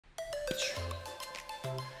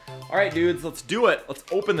All right, dudes, let's do it. Let's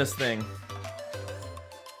open this thing.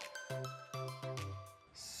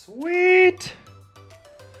 Sweet.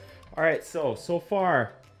 All right, so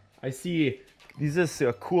far I see these is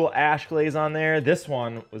a cool ash glaze on there. This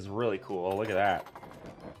one was really cool. Look at that.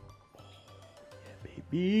 Oh, yeah,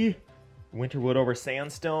 baby. Winterwood over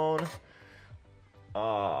sandstone.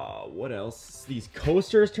 What else? These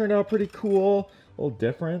coasters turned out pretty cool. A little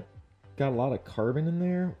different. Got a lot of carbon in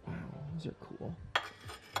there. Wow, those are cool.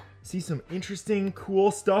 See some interesting,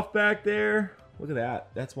 cool stuff back there. Look at that.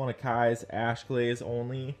 That's one of Kai's ash glaze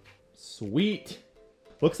only. Sweet.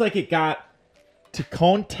 Looks like it got to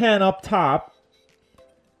cone 10 up top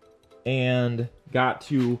and got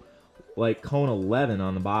to like cone 11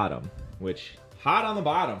 on the bottom, which hot on the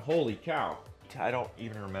bottom. Holy cow. I don't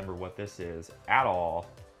even remember what this is at all,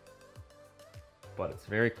 but it's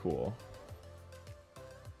very cool.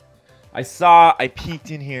 I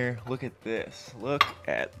peeked in here. Look at this. Look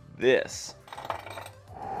at this.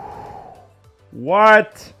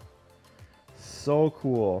 What? So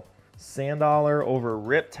cool. Sandollar over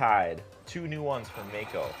Riptide. 2 new ones from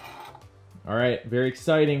Mako. All right, very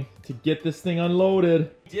exciting to get this thing unloaded.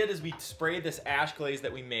 What we did is we sprayed this ash glaze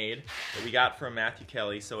that we made, that we got from Matthew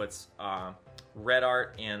Kelly. So it's red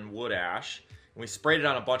art and wood ash. And we sprayed it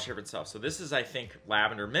on a bunch of different stuff. So this is, I think,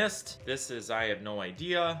 lavender mist. This is, I have no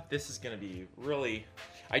idea. This is gonna be really,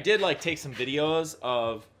 I did like take some videos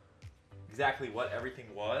of exactly what everything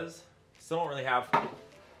was. Still don't really have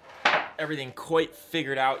everything quite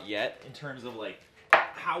figured out yet in terms of like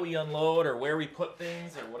how we unload or where we put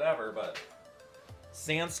things or whatever, but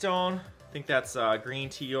sandstone, I think that's green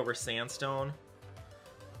tea over sandstone.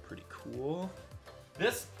 Pretty cool.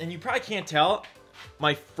 This, and you probably can't tell,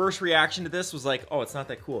 my first reaction to this was like, oh, it's not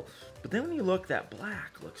that cool. But then when you look, that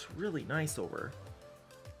black looks really nice over.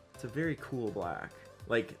 It's a very cool black.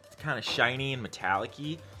 Like, it's kind of shiny and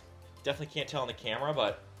metallic-y. Definitely can't tell on the camera,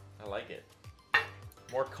 but I like it.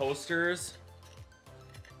 More coasters.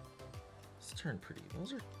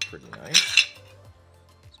 Those are pretty nice.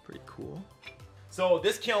 It's pretty cool. So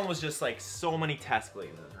this kiln was just like so many test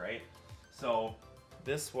glazes, right? So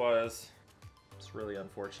this was, it's really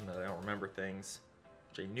unfortunate that I don't remember things,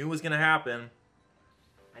 which I knew was gonna happen.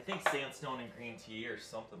 I think sandstone and green tea or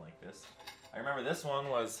something like this. I remember this one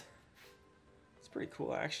was, it's pretty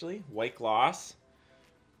cool actually. White gloss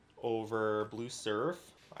over blue surf.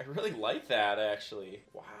 I really like that actually.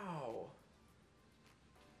 Wow.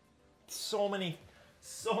 So many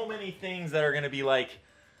things that are gonna be like,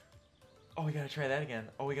 oh, we gotta try that again.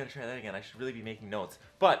 Oh, we gotta try that again. I should really be making notes.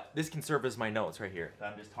 But this can serve as my notes right here.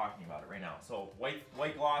 I'm just talking about it right now. So white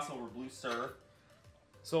gloss over blue surf.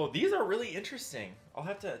 So these are really interesting. I'll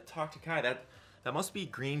have to talk to Kai. That must be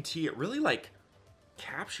green tea. It really like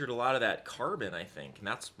captured a lot of that carbon, I think, and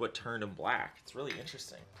that's what turned them black. It's really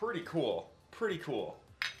interesting. Pretty cool. Pretty cool.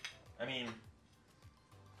 I mean,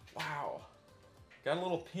 wow. Got a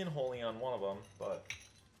little pinhole on one of them, but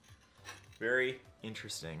very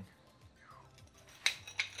interesting.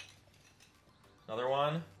 Another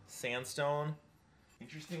one, sandstone.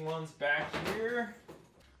 Interesting ones back here.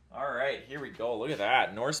 All right, here we go. Look at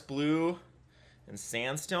that. Norse blue and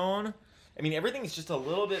sandstone. I mean, everything's just a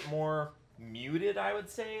little bit more muted, I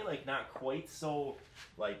would say. Like, not quite so,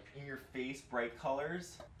 like, in-your-face bright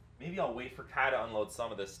colors. Maybe I'll wait for Kai to unload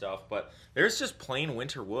some of this stuff, but there's just plain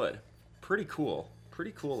winter wood. Pretty cool.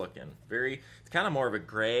 Pretty cool looking. It's kind of more of a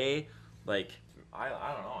gray, like, I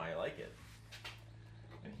don't know, I like it.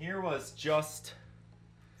 And here was just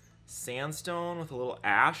sandstone with a little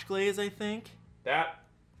ash glaze, I think. The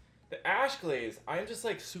ash glaze, I'm just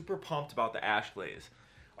like super pumped about the ash glaze.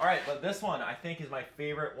 All right, but this one I think is my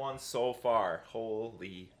favorite one so far.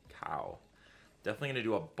 Holy cow. Definitely gonna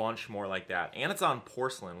do a bunch more like that. And it's on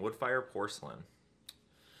porcelain, wood fire porcelain.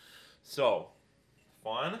 So,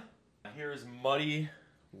 fun. Here's Muddy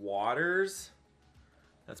Waters.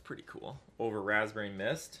 That's pretty cool. Over Raspberry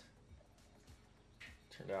Mist.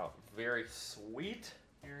 Turned out very sweet.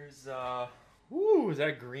 Here's, ooh, is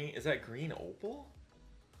that green opal?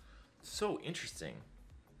 So interesting.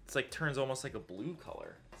 It's like turns almost like a blue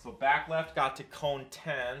color. So back left got to cone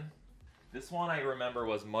 10. This one I remember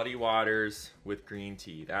was Muddy Waters with green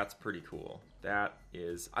tea. That's pretty cool. That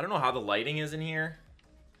is, I don't know how the lighting is in here.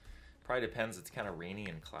 Probably depends, it's kind of rainy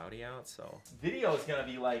and cloudy out, so. This video is gonna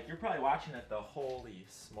be like, you're probably watching it the holy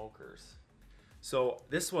smokers. So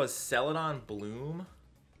this was Celadon Bloom,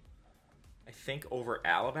 I think over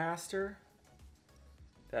Alabaster.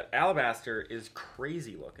 That Alabaster is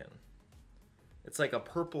crazy looking. It's like a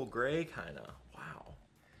purple gray kinda, wow.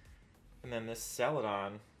 And then this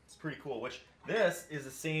Celadon, it's pretty cool, which this is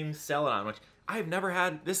the same Celadon, which I have never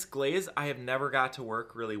had this glaze. I have never got to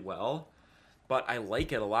work really well, but I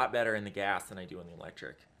like it a lot better in the gas than I do in the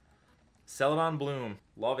electric. Celadon Bloom,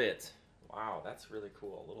 love it. Wow, that's really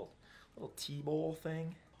cool. Little tea bowl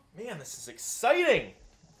thing. Man, this is exciting.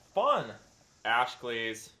 Fun. Ash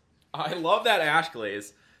glaze. I love that ash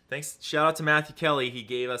glaze. Thanks, shout out to Matthew Kelly. He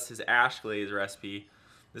gave us his ash glaze recipe.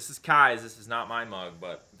 This is Kai's. This is not my mug,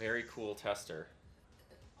 but very cool tester.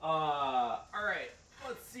 All right,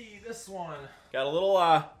 let's see this one. Got a little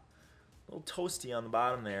toasty on the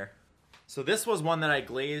bottom there. So this was one that I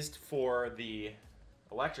glazed for the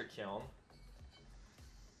electric kiln,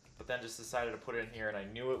 but then just decided to put it in here, and I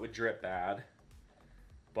knew it would drip bad,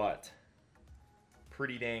 but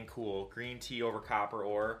pretty dang cool. Green tea over copper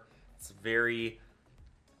ore. It's very,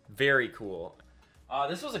 very cool.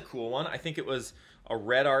 This was a cool one. I think it was a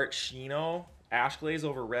Red Art Chino, ash glaze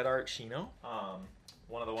over Red Art Chino.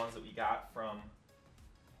 One of the ones that we got from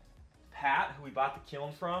Pat, who we bought the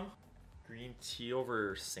kiln from. Green tea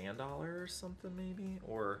over sand dollar or something maybe,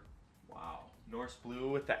 or wow. Norse blue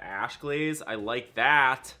with the ash glaze. I like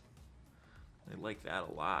that. I like that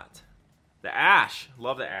a lot. The ash,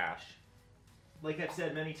 love the ash. Like I've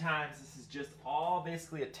said many times, this is just all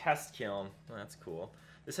basically a test kiln. Oh, that's cool.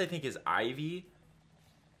 This I think is Ivy.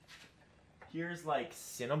 Here's like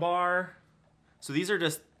Cinnabar. So these are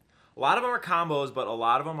just, a lot of them are combos, but a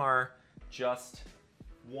lot of them are just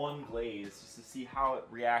one glaze, just to see how it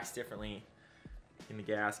reacts differently in the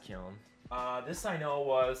gas kiln. This I know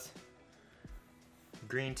was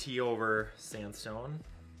green tea over sandstone.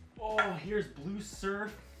 Oh, here's Blue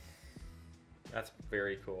Surf. That's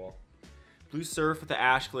very cool. Blue Surf with the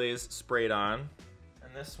ash glaze sprayed on.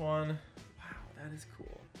 And this one, wow, that is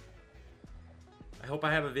cool. I hope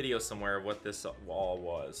I have a video somewhere of what this all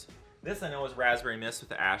was. This I know is Raspberry Mist with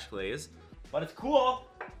the ash glaze, but it's cool.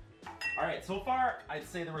 All right, so far, I'd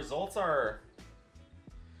say the results are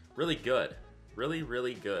really good. Really,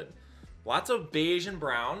 really good. Lots of beige and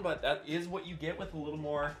brown, but that is what you get with a little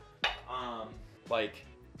more, like,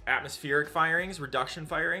 atmospheric firings, reduction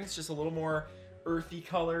firings, just a little more earthy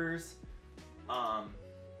colors. I'm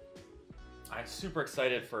super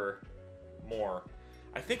excited for more.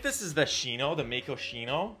 I think this is the Shino, the Mako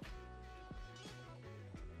Shino,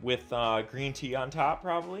 with green tea on top,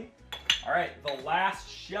 probably. All right, the last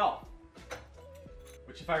shelf,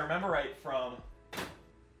 which if I remember right from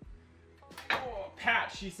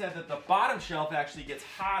Pat, she said that the bottom shelf actually gets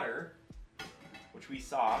hotter, which we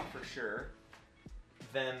saw for sure,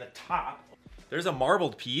 than the top. There's a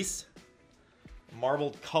marbled piece, a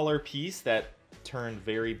marbled color piece that turned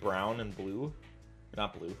very brown and blue.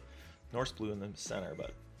 Not blue, Norse blue in the center,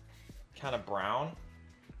 but kind of brown.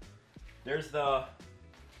 There's the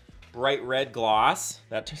bright red gloss.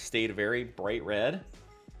 That just stayed very bright red.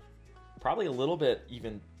 Probably a little bit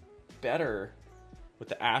even better with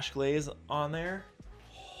the ash glaze on there.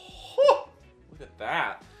 Look at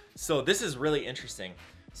that. So this is really interesting.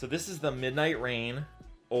 So this is the Midnight Rain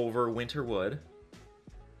over Winter Wood.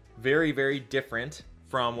 Very, very different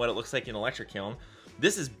from what it looks like in electric kiln.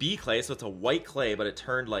 This is B clay, so it's a white clay, but it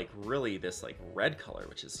turned like really this like red color,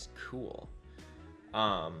 which is cool.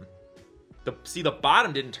 See, the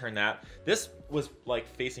bottom didn't turn that. This was like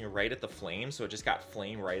facing right at the flame, so it just got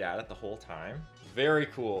flame right at it the whole time. Very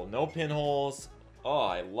cool. No pinholes. Oh,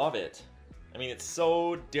 I love it. I mean, it's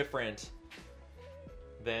so different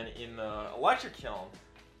than in the electric kiln.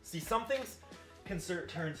 See, some things can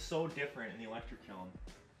turn so different in the electric kiln.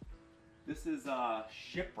 This is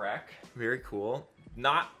Shipwreck. Very cool.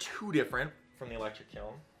 Not too different from the electric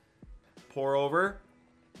kiln. Pour over.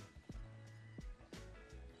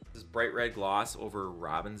 This is bright red gloss over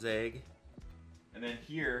Robin's Egg. And then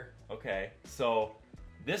here, okay, so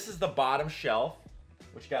this is the bottom shelf,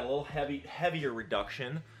 which got a little heavier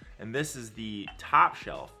reduction, and this is the top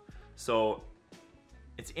shelf. So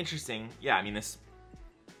it's interesting. Yeah, I mean, this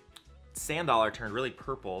sand dollar turned really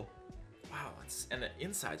purple. Wow, and the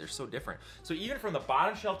insides are so different. So even from the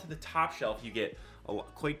bottom shelf to the top shelf, you get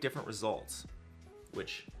quite different results,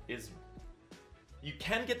 which is, you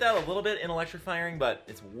can get that a little bit in electric firing, but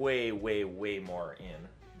it's way, way, way more in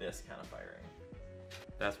this kind of firing.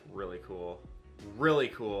 That's really cool. Really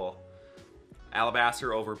cool.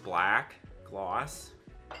 Alabaster over black gloss.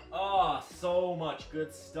 Oh, so much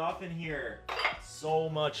good stuff in here. So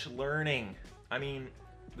much learning. I mean,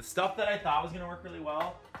 the stuff that I thought was gonna work really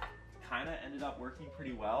well kind of ended up working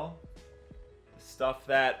pretty well. The stuff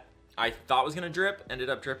that I thought was gonna drip ended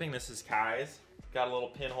up dripping. This is Kai's. Got a little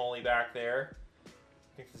pinhole back there.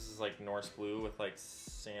 I think this is like Norse blue with like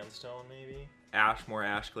sandstone maybe. More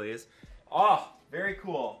ash glaze. Oh, very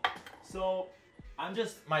cool. So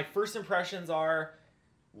my first impressions are,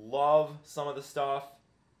 Love some of the stuff.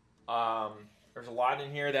 There's a lot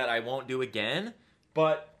in here that I won't do again,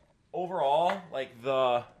 but overall, like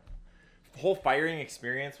the whole firing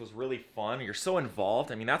experience was really fun. You're so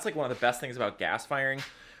involved. I mean, that's like one of the best things about gas firing,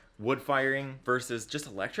 wood firing versus just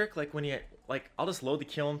electric. Like when you, like I'll just load the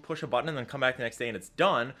kiln, push a button, and then come back the next day and it's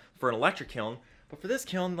done for an electric kiln. But for this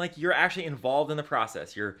kiln, like you're actually involved in the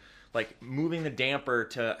process. You're like moving the damper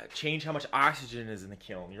to change how much oxygen is in the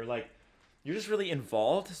kiln. You're just really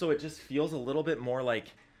involved. So it just feels a little bit more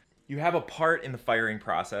like you have a part in the firing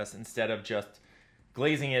process instead of just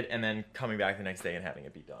glazing it and then coming back the next day and having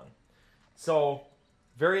it be done. So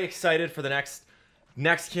very excited for the next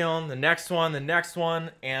kiln, the next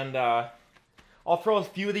one, and I'll throw a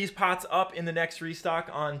few of these pots up in the next restock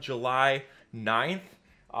on July 9th.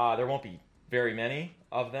 There won't be very many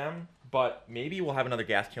of them, but maybe we'll have another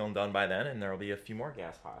gas kiln done by then and there will be a few more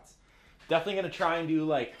gas pots. Definitely going to try and do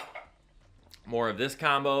like more of this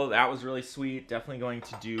combo. That was really sweet. Definitely going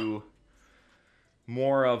to do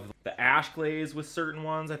more of the ash glaze with certain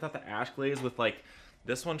ones. I thought the ash glaze with like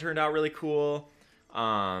this one turned out really cool.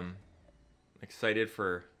 Excited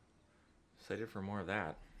for more of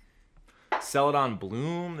that. Celadon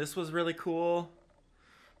Bloom, this was really cool.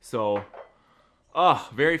 So,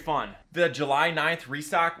 very fun. The July 9th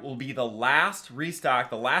restock will be the last restock,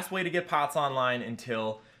 the last way to get pots online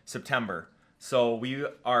until September. So we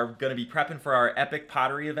are going to be prepping for our epic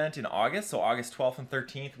pottery event in August. So August 12th and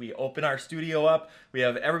 13th, we open our studio up. We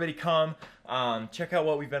have everybody come, check out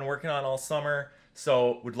what we've been working on all summer.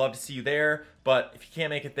 So we'd love to see you there. But if you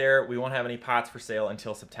can't make it there, we won't have any pots for sale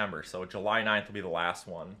until September. So July 9th will be the last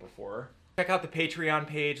one before. Check out the Patreon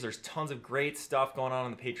page. There's tons of great stuff going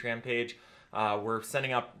on the Patreon page. We're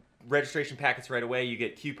sending up registration packets right away. You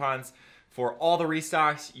get coupons for all the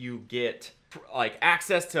restocks. You get like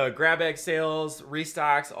access to grab bag sales,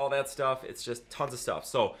 restocks, all that stuff. It's just tons of stuff.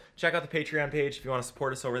 So check out the Patreon page if you want to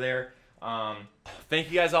support us over there.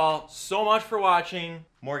 Thank you guys all so much for watching.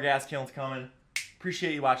 More gas kilns coming.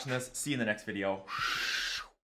 Appreciate you watching this. See you in the next video.